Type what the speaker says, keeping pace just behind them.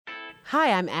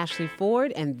Hi, I'm Ashley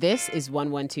Ford, and this is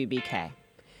 112BK.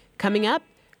 Coming up,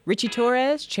 Richie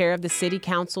Torres, chair of the City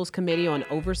Council's Committee on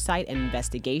Oversight and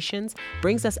Investigations,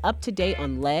 brings us up to date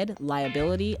on lead,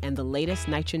 liability, and the latest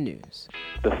NYCHA news.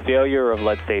 The failure of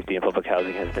lead safety in public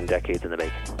housing has been decades in the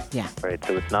making. Yeah. Right.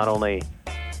 So it's not only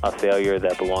a failure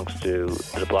that belongs to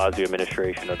the de Blasio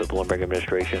administration or the Bloomberg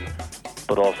administration,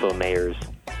 but also mayors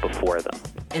before them.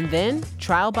 And then,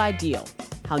 trial by deal.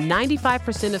 How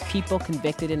 95% of people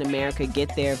convicted in America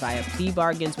get there via plea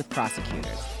bargains with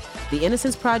prosecutors. The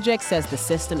Innocence Project says the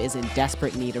system is in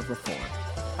desperate need of reform.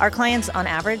 Our clients, on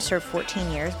average, serve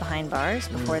 14 years behind bars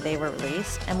before they were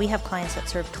released. And we have clients that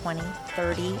serve 20,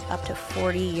 30, up to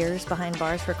 40 years behind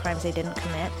bars for crimes they didn't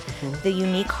commit. The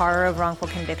unique horror of wrongful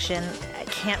conviction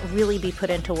can't really be put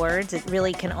into words. It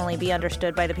really can only be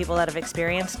understood by the people that have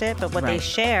experienced it. But what they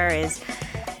share is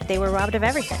they were robbed of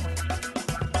everything.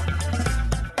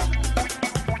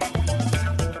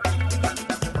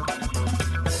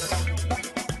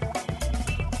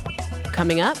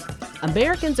 Coming up,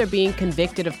 Americans are being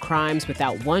convicted of crimes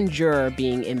without one juror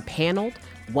being impaneled,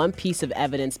 one piece of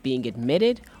evidence being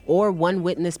admitted, or one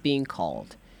witness being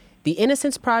called. The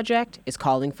Innocence Project is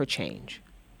calling for change.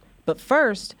 But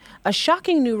first, a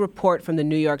shocking new report from the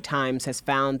New York Times has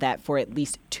found that for at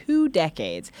least 2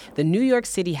 decades, the New York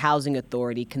City Housing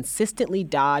Authority consistently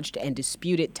dodged and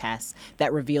disputed tests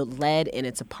that revealed lead in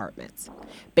its apartments.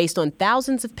 Based on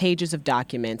thousands of pages of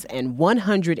documents and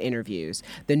 100 interviews,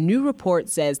 the new report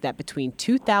says that between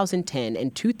 2010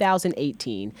 and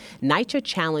 2018, NYCHA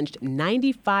challenged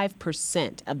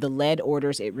 95% of the lead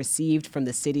orders it received from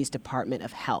the city's Department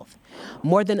of Health.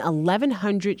 More than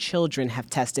 1,100 children have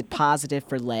tested positive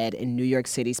for lead in New York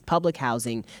City's public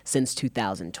housing since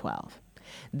 2012.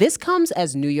 This comes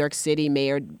as New York City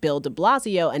Mayor Bill de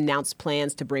Blasio announced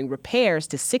plans to bring repairs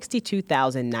to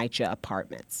 62,000 NYCHA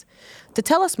apartments. To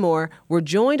tell us more, we're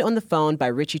joined on the phone by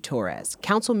Richie Torres,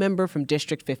 council member from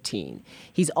District 15.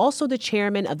 He's also the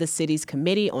chairman of the city's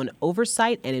Committee on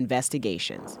Oversight and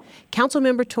Investigations.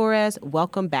 Councilmember Torres,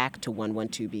 welcome back to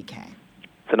 112BK.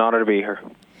 It's an honor to be here.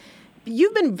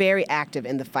 You've been very active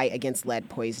in the fight against lead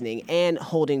poisoning and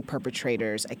holding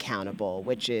perpetrators accountable,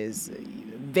 which is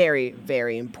very,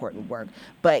 very important work.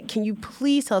 But can you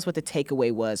please tell us what the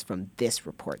takeaway was from this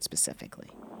report specifically?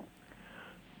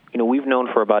 We've known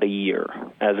for about a year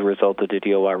as a result of the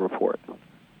DOI report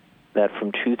that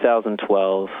from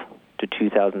 2012 to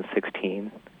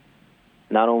 2016,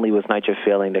 not only was NYCHA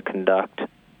failing to conduct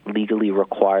legally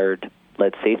required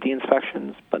lead safety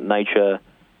inspections, but NYCHA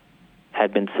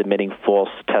had been submitting false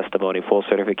testimony, false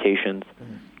certifications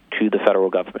to the federal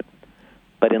government.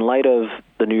 But in light of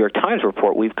the New York Times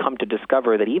report, we've come to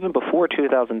discover that even before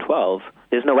 2012,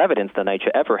 there's no evidence that NYCHA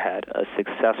ever had a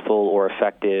successful or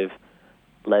effective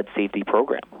lead safety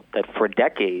program. That for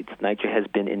decades, NYCHA has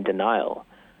been in denial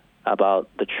about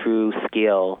the true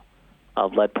scale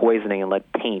of lead poisoning and lead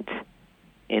paint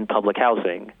in public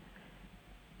housing.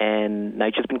 And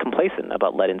NYCHA's been complacent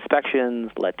about lead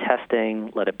inspections, lead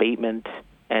testing, lead abatement,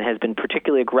 and has been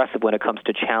particularly aggressive when it comes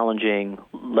to challenging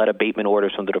lead abatement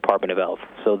orders from the Department of Health.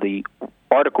 So the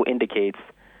article indicates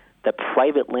that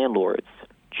private landlords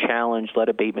challenge lead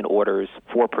abatement orders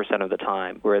 4% of the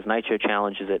time, whereas NYCHA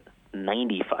challenges it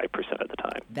 95% of the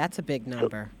time. That's a big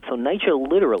number. So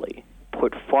NYCHA literally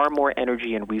put far more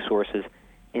energy and resources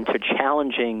into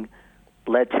challenging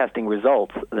lead testing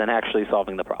results than actually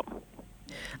solving the problem.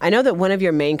 I know that one of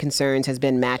your main concerns has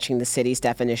been matching the city's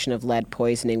definition of lead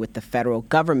poisoning with the federal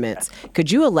government's.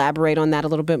 Could you elaborate on that a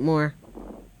little bit more?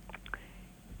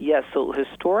 Yes, so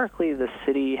historically the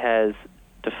city has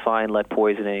defined lead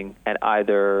poisoning at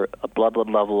either a blood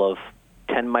level of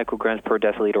 10 micrograms per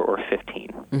deciliter or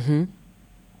 15,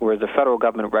 whereas the federal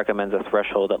government recommends a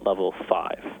threshold at level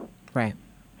 5. Right.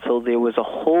 So there was a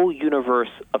whole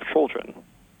universe of children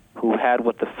who had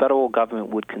what the federal government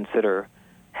would consider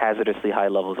hazardously high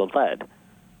levels of lead,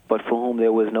 but for whom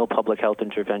there was no public health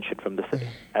intervention from the city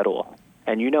at all.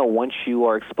 And once you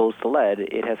are exposed to lead,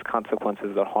 it has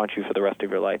consequences that haunt you for the rest of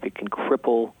your life. It can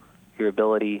cripple your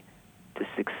ability to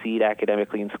succeed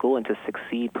academically in school and to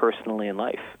succeed personally in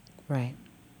life. Right.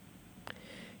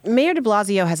 Mayor de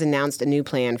Blasio has announced a new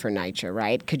plan for NYCHA,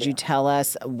 right? Could you tell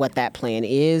us what that plan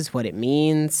is, what it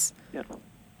means? Yeah.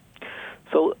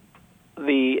 So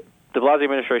the de Blasio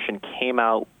administration came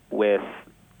out with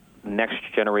Next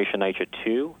Generation NYCHA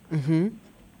 2,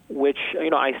 which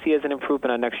I see as an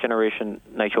improvement on Next Generation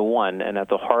NYCHA 1, and at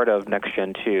the heart of Next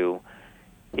Gen 2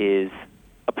 is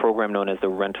a program known as the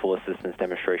Rental Assistance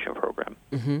Demonstration Program,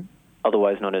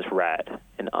 otherwise known as RAD.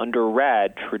 And under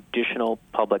RAD, traditional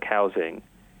public housing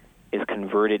is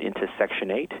converted into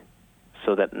Section 8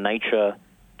 so that NYCHA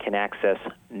can access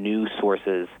new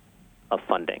sources of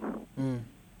funding.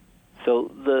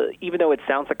 So even though it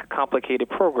sounds like a complicated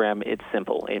program, it's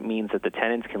simple. It means that the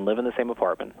tenants can live in the same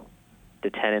apartment.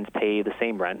 The tenants pay the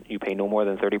same rent. You pay no more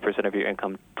than 30% of your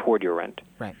income toward your rent.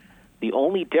 Right. The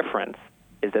only difference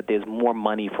is that there's more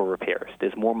money for repairs.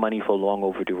 There's more money for long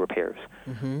overdue repairs.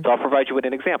 So I'll provide you with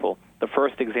an example. The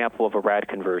first example of a RAD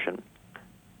conversion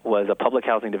was a public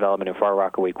housing development in Far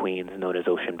Rockaway, Queens, known as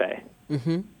Ocean Bay.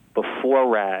 Before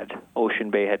RAD,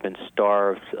 Ocean Bay had been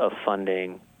starved of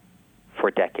funding for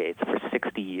decades, for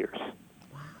 60 years.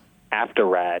 After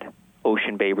RAD,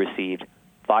 Ocean Bay received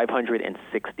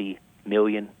 $560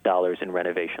 million in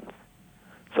renovations.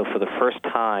 So for the first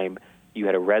time, you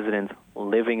had a residents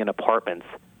living in apartments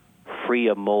free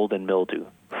of mold and mildew,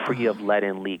 free of lead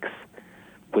and leaks,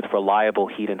 with reliable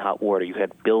heat and hot water. You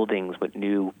had buildings with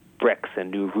new bricks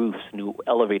and new roofs, new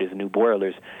elevators, and new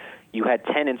boilers. You had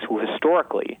tenants who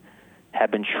historically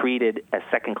had been treated as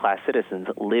second-class citizens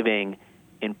living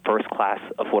in first-class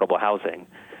affordable housing.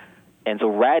 And so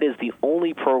RAD is the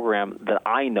only program that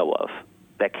I know of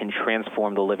that can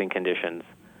transform the living conditions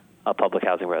of public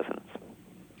housing residents.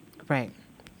 Right.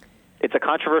 It's a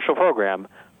controversial program,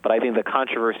 but I think the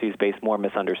controversy is based more on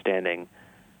misunderstanding.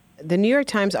 The New York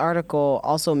Times article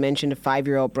also mentioned a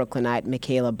 5-year-old Brooklynite,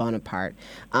 Michaela Bonaparte,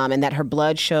 and that her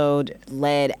blood showed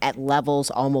lead at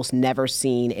levels almost never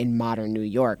seen in modern New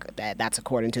York. That's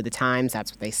according to the Times.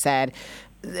 That's what they said.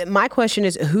 My question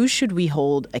is, who should we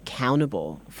hold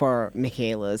accountable for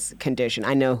Michaela's condition?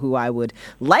 I know who I would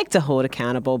like to hold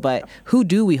accountable, but who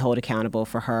do we hold accountable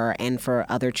for her and for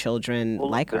other children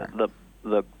like her?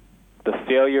 The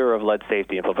failure of lead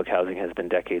safety in public housing has been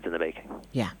decades in the making.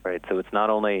 Yeah. Right. So it's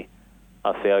not only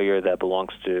a failure that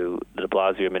belongs to the de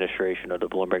Blasio administration or the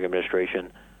Bloomberg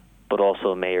administration, but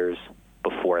also mayors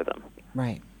before them.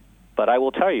 Right. But I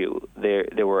will tell you,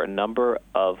 there were a number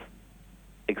of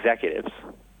executives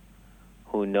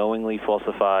who knowingly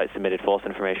submitted false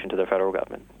information to the federal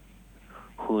government,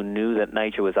 who knew that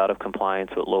NYCHA was out of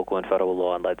compliance with local and federal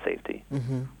law on lead safety,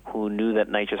 who knew that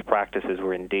NYCHA's practices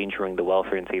were endangering the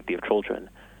welfare and safety of children.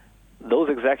 Those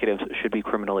executives should be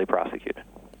criminally prosecuted.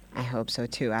 I hope so,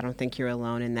 too. I don't think you're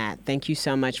alone in that. Thank you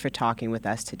so much for talking with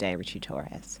us today, Richie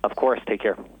Torres. Of course. Take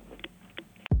care.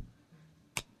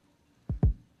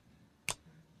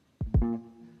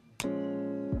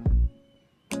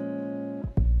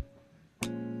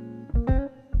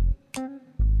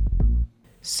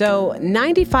 So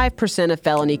 95% of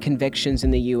felony convictions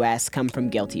in the U.S. come from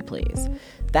guilty pleas.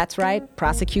 That's right,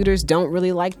 prosecutors don't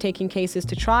really like taking cases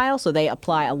to trial, so they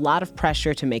apply a lot of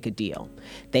pressure to make a deal.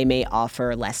 They may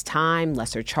offer less time,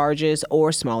 lesser charges,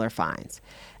 or smaller fines.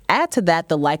 Add to that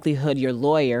the likelihood your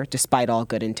lawyer, despite all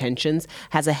good intentions,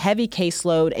 has a heavy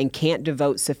caseload and can't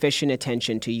devote sufficient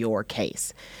attention to your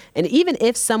case. And even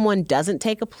if someone doesn't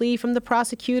take a plea from the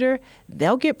prosecutor,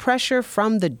 they'll get pressure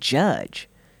from the judge.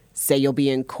 Say you'll be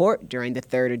in court during the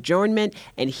third adjournment,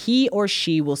 and he or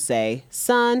she will say,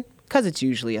 "Son," because it's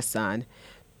usually a son,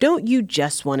 "don't you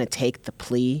just want to take the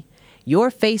plea?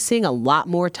 You're facing a lot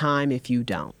more time if you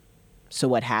don't." So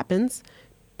what happens?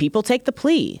 People take the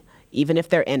plea, even if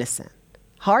they're innocent.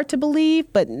 Hard to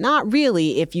believe, but not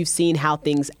really if you've seen how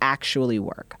things actually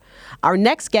work. Our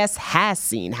next guest has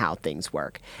seen how things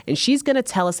work, and she's going to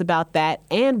tell us about that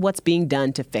and what's being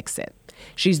done to fix it.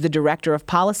 She's the director of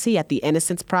policy at the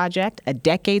Innocence Project, a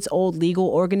decades-old legal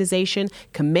organization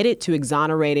committed to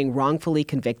exonerating wrongfully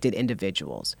convicted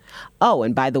individuals. Oh,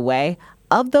 and by the way,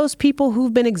 of those people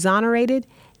who've been exonerated,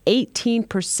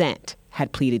 18%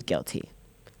 had pleaded guilty.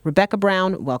 Rebecca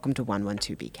Brown, welcome to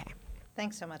 112BK.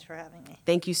 Thanks so much for having me.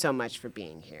 Thank you so much for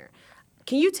being here.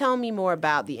 Can you tell me more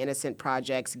about the Innocence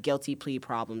Project's Guilty Plea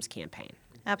Problems campaign?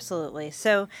 Absolutely.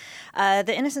 So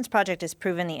the Innocence Project has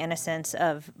proven the innocence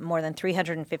of more than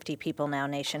 350 people now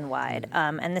nationwide.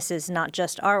 And this is not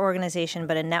just our organization,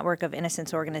 but a network of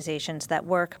innocence organizations that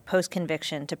work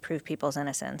post-conviction to prove people's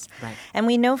innocence. Right. And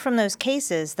we know from those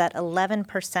cases that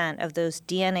 11% of those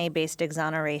DNA-based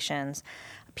exonerations,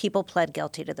 people pled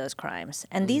guilty to those crimes.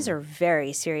 And these are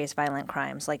very serious violent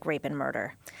crimes like rape and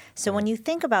murder. So when you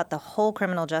think about the whole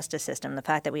criminal justice system, the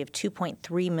fact that we have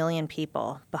 2.3 million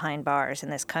people behind bars in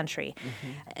this country,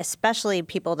 especially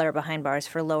people that are behind bars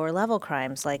for lower level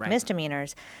crimes like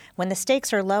misdemeanors, when the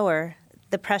stakes are lower,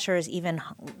 the pressure is even,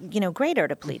 greater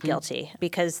to plead guilty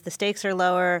because the stakes are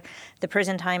lower, the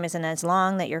prison time isn't as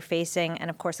long that you're facing, and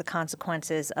of course the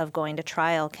consequences of going to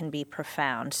trial can be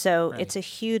profound. So it's a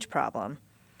huge problem.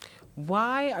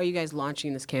 Why are you guys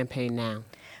launching this campaign now?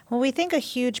 Well, we think a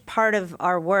huge part of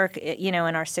our work,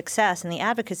 and our success in the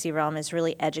advocacy realm is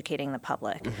really educating the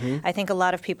public. I think a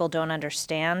lot of people don't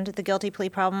understand the guilty plea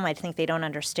problem. I think they don't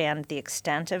understand the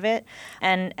extent of it.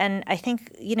 And I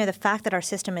think, the fact that our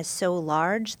system is so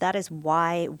large, that is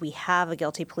why we have a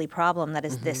guilty plea problem that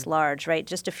is this large, right?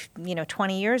 Just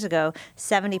 20 years ago,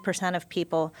 70% of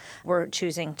people were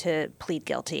choosing to plead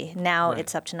guilty. Now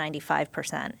it's up to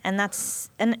 95%. And that's,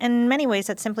 and in many ways,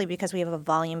 that's simply because we have a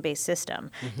volume-based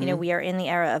system. We are in the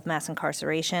era of mass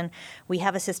incarceration. We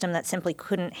have a system that simply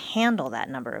couldn't handle that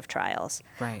number of trials.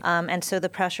 Right. And so the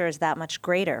pressure is that much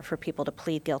greater for people to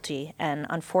plead guilty and,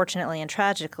 unfortunately and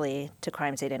tragically, to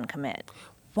crimes they didn't commit.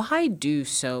 Why do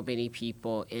so many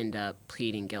people end up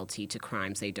pleading guilty to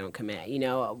crimes they don't commit?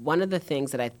 One of the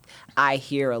things that I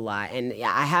hear a lot, and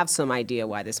I have some idea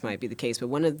why this might be the case, but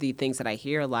one of the things that I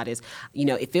hear a lot is,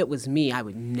 if it was me, I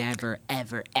would never,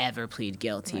 ever, ever plead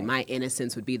guilty. Right. My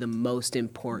innocence would be the most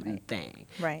important thing.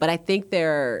 Right. But I think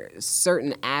there are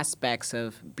certain aspects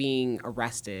of being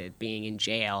arrested, being in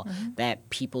jail, that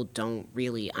people don't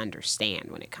really understand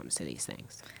when it comes to these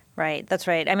things. Right. That's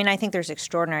right. I mean, I think there's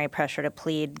extraordinary pressure to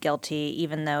plead guilty,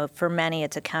 even though for many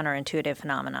it's a counterintuitive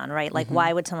phenomenon, right? Like,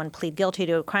 why would someone plead guilty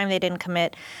to a crime they didn't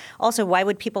commit? Also, why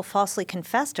would people falsely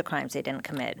confess to crimes they didn't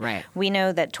commit? Right. We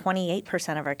know that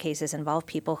 28% of our cases involve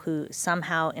people who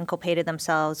somehow inculpated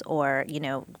themselves or,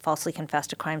 falsely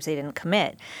confessed to crimes they didn't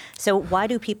commit. So why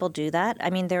do people do that? I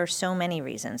mean, there are so many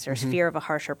reasons. There's fear of a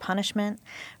harsher punishment,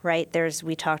 right?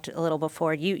 We talked a little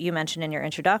before, you mentioned in your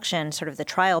introduction sort of the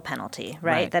trial penalty,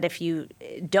 right? That if you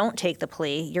don't take the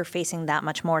plea, you're facing that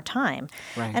much more time.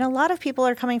 Right. And a lot of people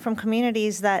are coming from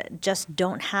communities that just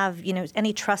don't have,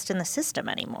 any trust in the system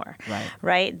anymore.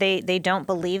 Right? They don't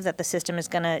believe that the system is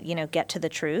going to, get to the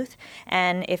truth.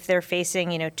 And if they're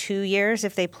facing, 2 years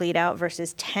if they plead out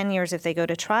versus 10 years if they go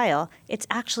to trial, it's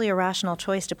actually a rational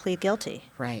choice to plead guilty.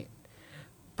 Right.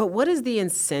 But what is the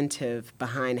incentive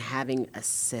behind having a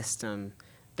system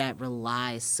that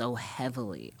relies so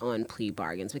heavily on plea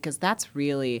bargains? Because that's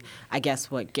really, I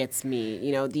guess, what gets me.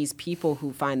 These people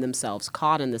who find themselves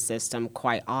caught in the system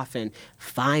quite often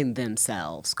find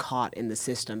themselves caught in the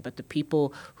system. But the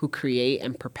people who create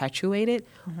and perpetuate it,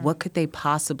 what could they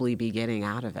possibly be getting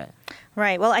out of it?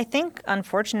 Right. Well, I think,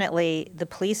 unfortunately, the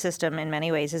plea system in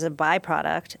many ways is a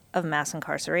byproduct of mass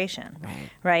incarceration.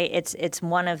 Right. It's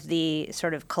one of the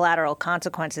sort of collateral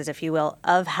consequences, if you will,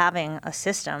 of having a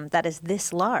system that is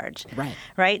this large.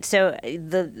 Right. So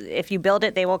if you build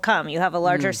it, they will come. You have a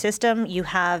larger system.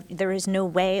 There is no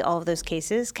way all of those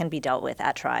cases can be dealt with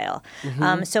at trial.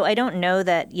 So I don't know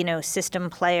that, system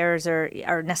players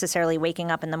are necessarily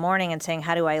waking up in the morning and saying,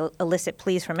 how do I elicit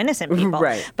pleas from innocent people?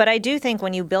 But I do think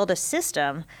when you build a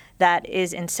system that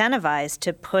is incentivized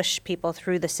to push people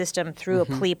through the system through a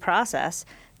plea process,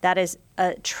 that is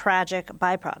a tragic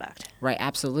byproduct. Right,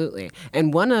 absolutely.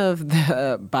 And one of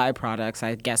the byproducts,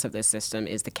 I guess, of this system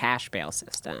is the cash bail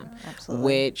system,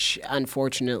 which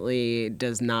unfortunately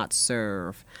does not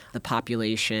serve the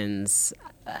populations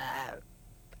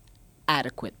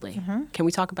adequately. Can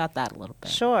we talk about that a little bit?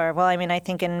 Sure. Well, I mean, I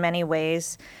think in many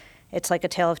ways it's like a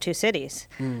tale of two cities,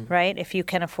 right? If you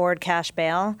can afford cash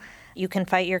bail, you can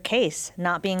fight your case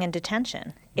not being in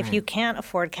detention. If you can't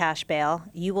afford cash bail,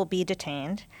 you will be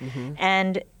detained.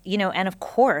 And, and of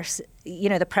course,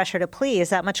 the pressure to plea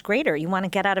is that much greater. You want to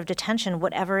get out of detention,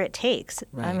 whatever it takes.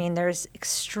 I mean, there's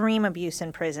extreme abuse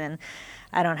in prison.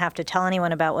 I don't have to tell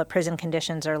anyone about what prison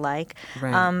conditions are like.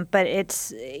 But it's,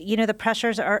 the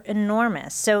pressures are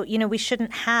enormous. So, we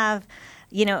shouldn't have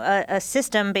a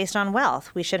system based on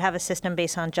wealth. We should have a system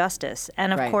based on justice.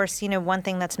 And of course, one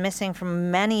thing that's missing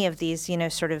from many of these,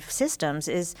 sort of systems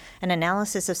is an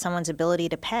analysis of someone's ability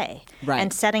to pay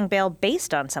and setting bail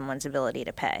based on someone's ability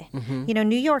to pay.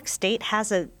 New York State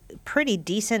has a pretty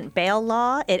decent bail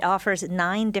law. It offers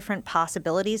 9 different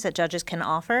possibilities that judges can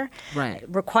offer,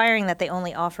 requiring that they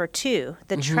only offer 2.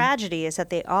 The tragedy is that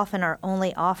they often are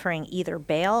only offering either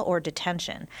bail or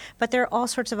detention. But there are all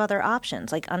sorts of other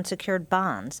options, like unsecured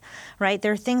bonds, right?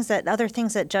 There are other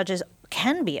things that judges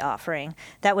can be offering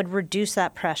that would reduce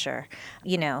that pressure,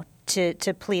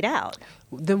 to plead out.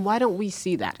 Then why don't we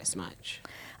see that as much?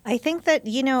 I think that,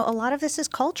 a lot of this is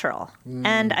cultural.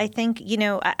 And I think,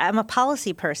 I'm a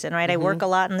policy person, right? I work a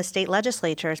lot in the state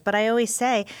legislatures, but I always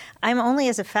say I'm only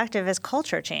as effective as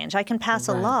culture change. I can pass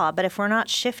a law, but if we're not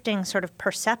shifting sort of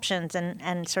perceptions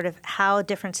and sort of how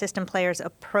different system players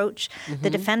approach the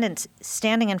defendants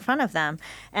standing in front of them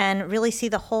and really see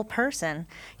the whole person,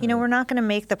 we're not going to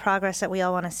make the progress that we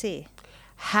all want to see.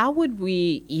 How would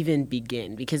we even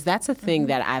begin? Because that's a thing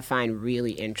that I find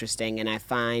really interesting. And I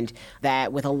find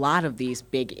that with a lot of these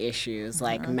big issues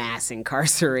like mass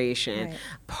incarceration,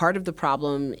 part of the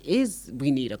problem is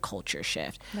we need a culture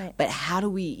shift. Right. But how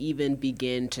do we even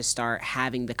begin to start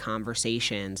having the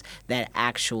conversations that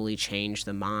actually change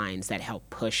the minds that help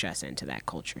push us into that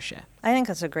culture shift? I think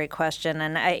that's a great question.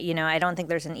 And I don't think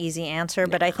there's an easy answer,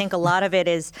 but I think a lot of it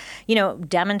is,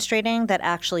 demonstrating that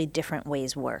actually different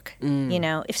ways work.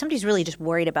 If somebody's really just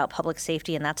worried about public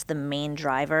safety and that's the main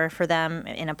driver for them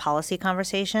in a policy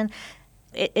conversation,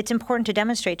 it's important to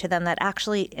demonstrate to them that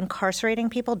actually incarcerating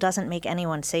people doesn't make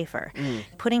anyone safer.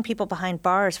 Putting people behind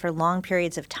bars for long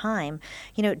periods of time,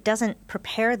 doesn't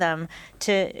prepare them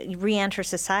to re-enter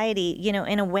society,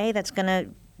 in a way that's going to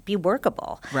be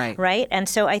workable, right? And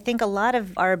so I think a lot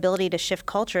of our ability to shift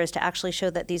culture is to actually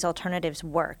show that these alternatives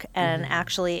work. And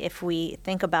actually, if we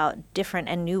think about different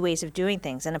and new ways of doing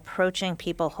things and approaching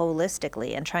people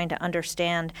holistically and trying to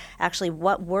understand actually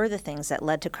what were the things that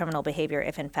led to criminal behavior,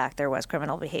 if in fact there was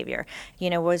criminal behavior.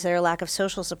 Was there a lack of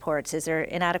social supports? Is there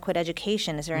inadequate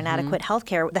education? Is there inadequate health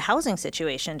care? The housing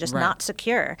situation, just not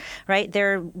secure, right?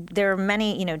 There are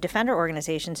many, defender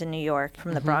organizations in New York,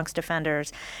 from the Bronx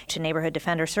Defenders to Neighborhood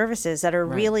Defender Services, that are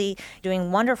really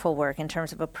doing wonderful work in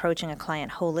terms of approaching a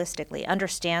client holistically,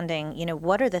 understanding,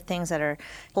 what are the things that are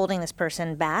holding this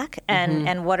person back,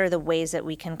 and what are the ways that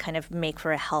we can kind of make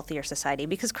for a healthier society.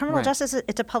 Because criminal justice,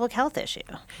 it's a public health issue.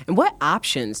 And what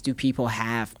options do people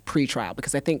have pre-trial?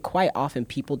 Because I think quite often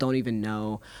people don't even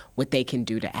know what they can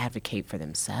do to advocate for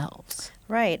themselves.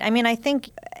 Right. I mean, I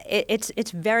think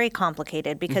it's very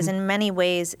complicated because in many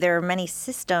ways there are many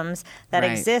systems that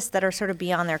exist that are sort of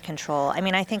beyond their control. I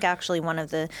mean, I think actually one of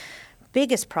the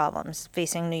biggest problems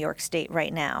facing New York State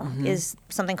right now is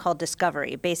something called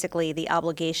discovery, basically the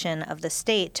obligation of the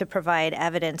state to provide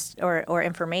evidence or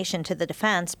information to the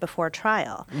defense before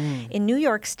trial. In New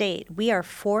York State, we are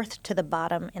fourth to the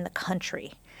bottom in the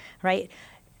country, right?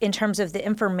 In terms of the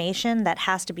information that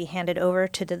has to be handed over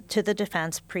to the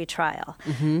defense pre-trial.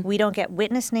 We don't get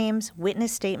witness names,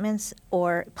 witness statements,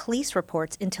 or police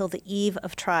reports until the eve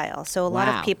of trial. So a lot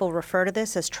of people refer to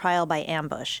this as trial by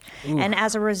ambush. And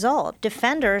as a result,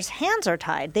 defenders' hands are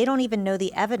tied. They don't even know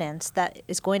the evidence that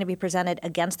is going to be presented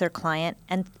against their client,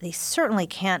 and they certainly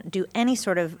can't do any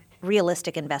sort of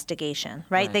realistic investigation,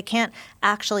 right? They can't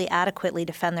actually adequately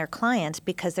defend their clients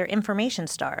because they're information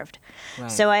starved.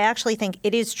 So I actually think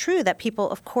it is true that people,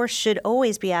 of course, should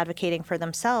always be advocating for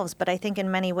themselves, but I think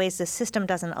in many ways the system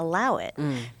doesn't allow it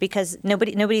because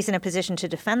nobody's in a position to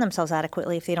defend themselves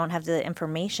adequately if they don't have the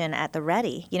information at the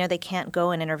ready. They can't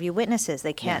go and interview witnesses.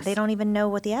 They can't. They don't even know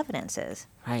what the evidence is.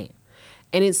 Right.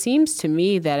 And it seems to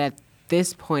me that at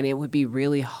this point, it would be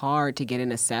really hard to get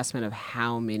an assessment of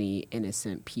how many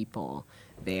innocent people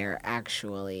there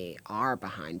actually are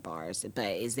behind bars.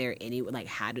 But is there any,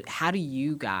 how do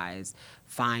you guys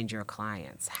find your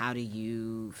clients? How do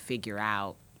you figure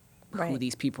out who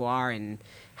these people are and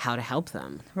how to help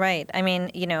them? Right. I mean,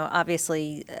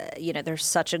 obviously, there's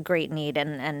such a great need,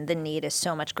 and the need is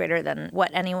so much greater than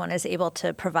what anyone is able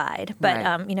to provide.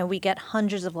 But, we get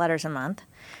hundreds of letters a month.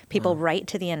 People write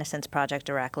to the Innocence Project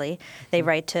directly. They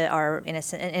write to our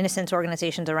innocence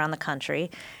organizations around the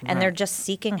country, and they're just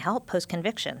seeking help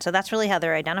post-conviction. So that's really how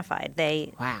they're identified.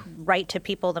 They write to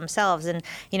people themselves. And,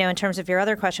 in terms of your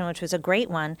other question, which was a great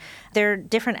one, there are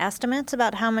different estimates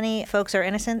about how many folks are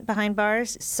innocent behind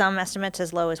bars. Some estimates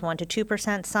as low as 1 to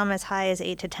 2%, some as high as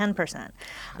 8 to 10%.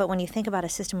 But when you think about a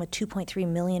system with 2.3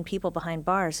 million people behind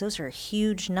bars, those are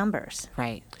huge numbers.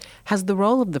 Right. Has the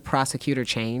role of the prosecutor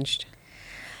changed?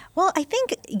 Well, I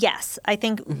think, yes. I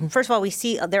think, first of all, we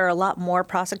see there are a lot more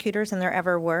prosecutors than there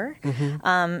ever were.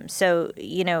 So,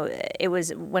 it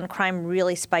was when crime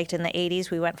really spiked in the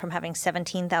 80s, we went from having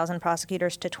 17,000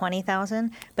 prosecutors to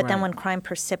 20,000. But then when crime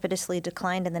precipitously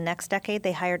declined in the next decade,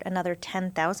 they hired another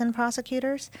 10,000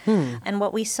 prosecutors. And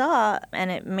what we saw,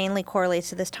 and it mainly correlates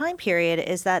to this time period,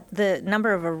 is that the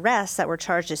number of arrests that were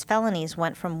charged as felonies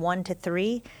went from 1 to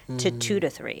 3 to 2 to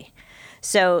 3.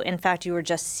 So, in fact, you were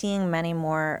just seeing many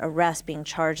more arrests being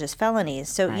charged as felonies.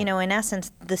 So, in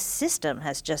essence, the system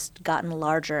has just gotten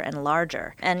larger and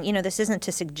larger. And, this isn't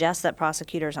to suggest that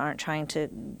prosecutors aren't trying to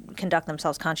conduct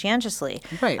themselves conscientiously.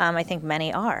 I think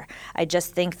many are. I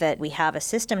just think that we have a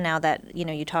system now that,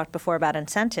 you talked before about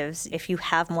incentives. If you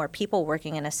have more people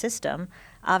working in a system,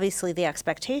 obviously the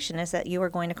expectation is that you are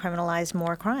going to criminalize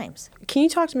more crimes. Can you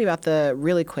talk to me about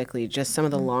really quickly, just some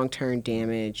of the long-term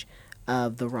damage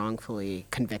of the wrongfully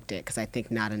convicted, because I think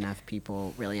not enough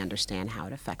people really understand how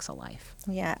it affects a life.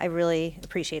 Yeah, I really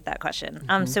appreciate that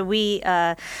question. So we,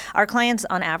 our clients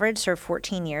on average serve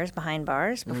 14 years behind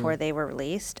bars before they were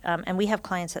released. And we have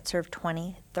clients that serve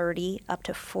 20, 30, up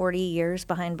to 40 years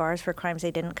behind bars for crimes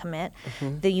they didn't commit.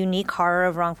 The unique horror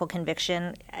of wrongful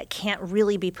conviction can't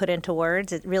really be put into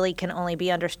words. It really can only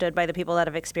be understood by the people that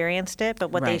have experienced it.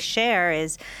 But what they share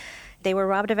is they were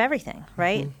robbed of everything,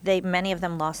 right? Many of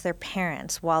them lost their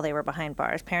parents while they were behind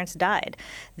bars. Parents died.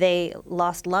 They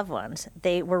lost loved ones.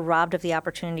 They were robbed of the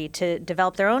opportunity to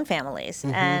develop their own families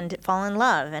and fall in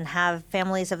love and have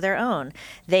families of their own.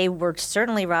 They were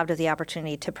certainly robbed of the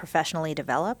opportunity to professionally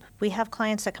develop. We have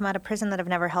clients that come out of prison that have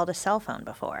never held a cell phone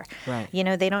before. Right. You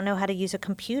know, they don't know how to use a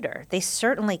computer. They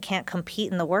certainly can't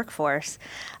compete in the workforce.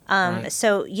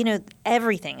 So, you know,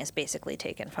 everything is basically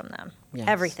taken from them. Yes.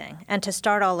 Everything. And to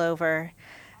start all over,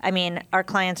 I mean, our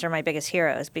clients are my biggest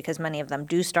heroes because many of them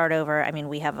do start over. I mean,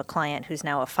 we have a client who's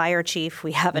now a fire chief.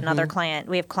 We have another client.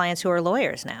 We have clients who are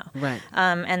lawyers now. Right.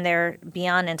 And they're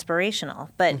beyond inspirational.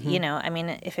 But, you know, I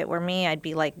mean, if it were me, I'd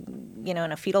be like, you know,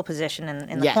 in a fetal position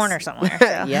in the corner somewhere.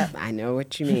 So. Yep, I know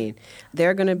what you mean. There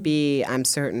are going to be, I'm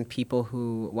certain, people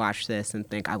who watch this and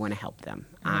think, I want to help them.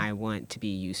 I want to be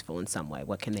useful in some way.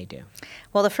 What can they do?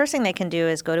 Well, the first thing they can do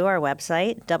is go to our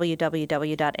website,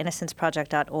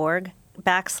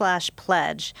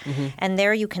 www.innocenceproject.org/pledge. And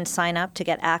there you can sign up to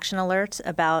get action alerts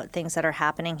about things that are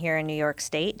happening here in New York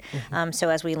State. So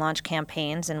as we launch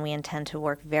campaigns, and we intend to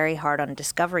work very hard on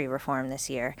discovery reform this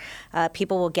year,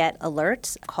 people will get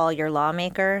alerts, call your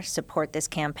lawmaker, support this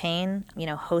campaign, you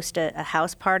know, host a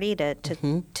house party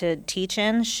to teach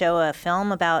in, show a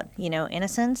film about, you know,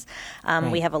 innocence.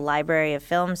 We have a library of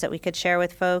films that we could share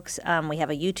with folks. We have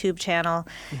a YouTube channel.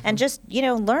 And just, you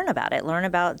know, learn about it. Learn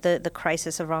about the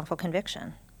crisis of wrongful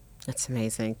conviction. That's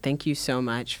amazing. Thank you so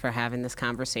much for having this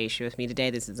conversation with me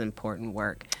today. This is important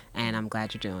work, and I'm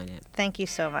glad you're doing it. Thank you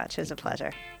so much. It was a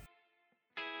pleasure.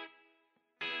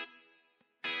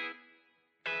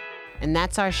 And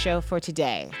that's our show for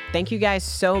today. Thank you guys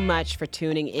so much for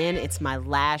tuning in. It's my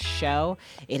last show.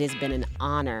 It has been an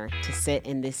honor to sit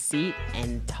in this seat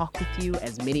and talk with you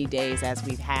as many days as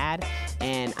we've had.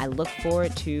 And I look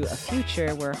forward to a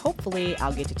future where hopefully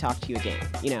I'll get to talk to you again,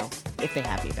 you know, if they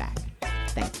have me back.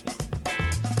 Thank you.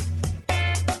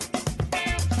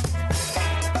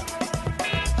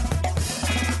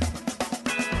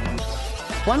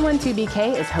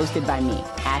 112BK is hosted by me,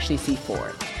 Ashley C.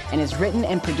 Ford, and is written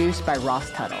and produced by Ross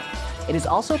Tuttle. It is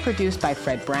also produced by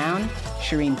Fred Brown,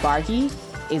 Shireen Barghi,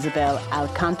 Isabel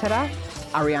Alcantara,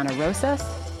 Ariana Rosas,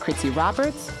 Kritzy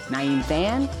Roberts, Naeem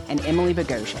Van, and Emily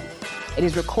Bogosian. It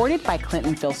is recorded by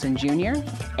Clinton Filson Jr.,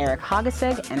 Eric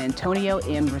Hogaseg, and Antonio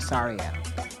M. Rosario.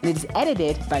 And it is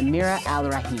edited by Mira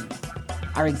Al-Rahim.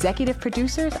 Our executive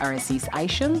producers are Aziz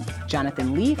Isham,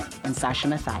 Jonathan Leaf, and Sasha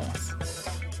Mathias.